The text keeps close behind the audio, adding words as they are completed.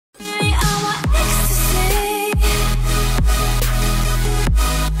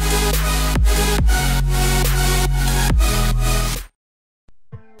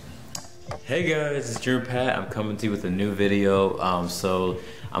Hey guys, it's Drew Pat. I'm coming to you with a new video. So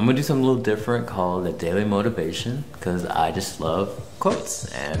I'm gonna do something a little different called the Daily Motivation because I just love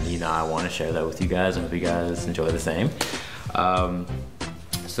quotes, and I want to share that with you guys. I hope you guys enjoy the same.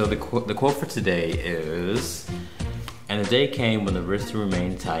 So the quote for today is, "And the day came when the wrist to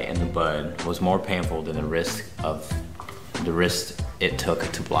remain tight in the bud was more painful than the risk it took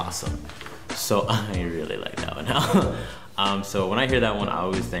to blossom." So I really like that one. So when I hear that one, I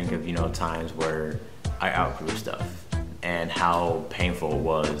always think of times where I outgrew stuff and how painful it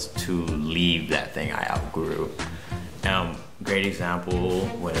was to leave that thing I outgrew. Great example,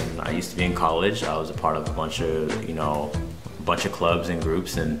 when I used to be in college, I was a part of a bunch of clubs and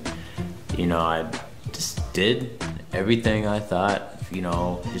groups, and I just did everything I thought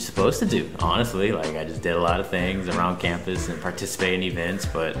you're supposed to do. Honestly, like I just did a lot of things around campus and participated in events,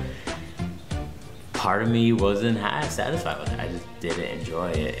 but part of me wasn't satisfied with it. I just didn't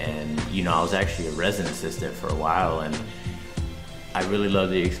enjoy it. And I was actually a resident assistant for a while, and I really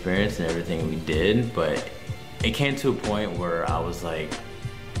loved the experience and everything we did, but it came to a point where I was like,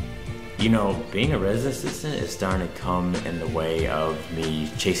 being a resident assistant is starting to come in the way of me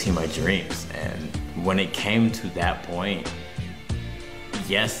chasing my dreams. And when it came to that point,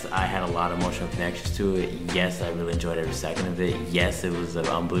 yes, I had a lot of emotional connections to it. Yes, I really enjoyed every second of it. Yes, it was an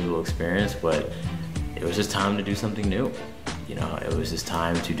unbelievable experience, but it was just time to do something new. It was just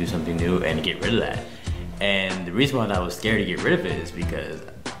time to do something new and get rid of that. And the reason why I was scared to get rid of it is because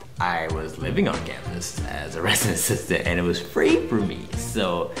I was living on campus as a resident assistant and it was free for me.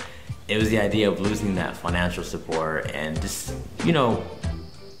 So it was the idea of losing that financial support and just, not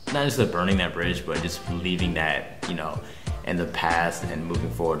just burning that bridge, but just leaving that, in the past and moving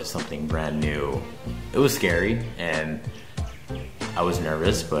forward to something brand new. It was scary and I was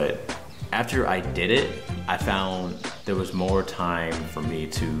nervous, but after I did it, I found there was more time for me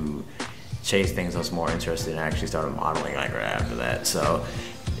to chase things I was more interested in. I actually started modeling like right after that. So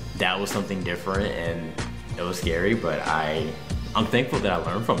that was something different and it was scary, but I'm thankful that I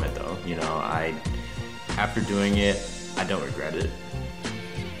learned from it though. After doing it, I don't regret it.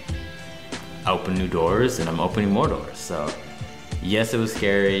 I opened new doors and I'm opening more doors. So yes, it was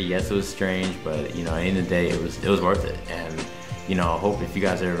scary, yes, it was strange, but at the end of the day, it was worth it. And I hope if you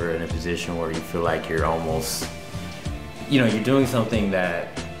guys are ever in a position where you feel like you're almost, you're doing something that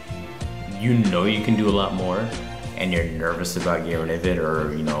you can do a lot more and you're nervous about getting rid of it or,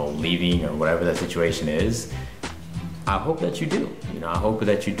 leaving or whatever that situation is, I hope that you do. I hope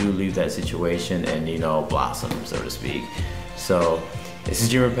that you do leave that situation and, blossom, so to speak. So this is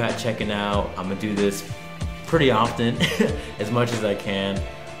Jimmy Pat checking out. I'm gonna do this pretty often, as much as I can.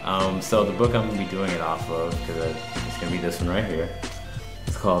 So the book I'm gonna be doing it off of, because it's gonna be this one right here.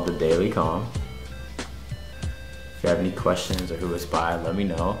 It's called The Daily Calm. If you have any questions or who it's by, let me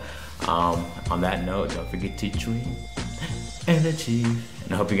know. On that note, don't forget to dream and achieve.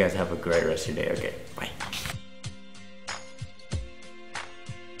 And I hope you guys have a great rest of your day. Okay, bye.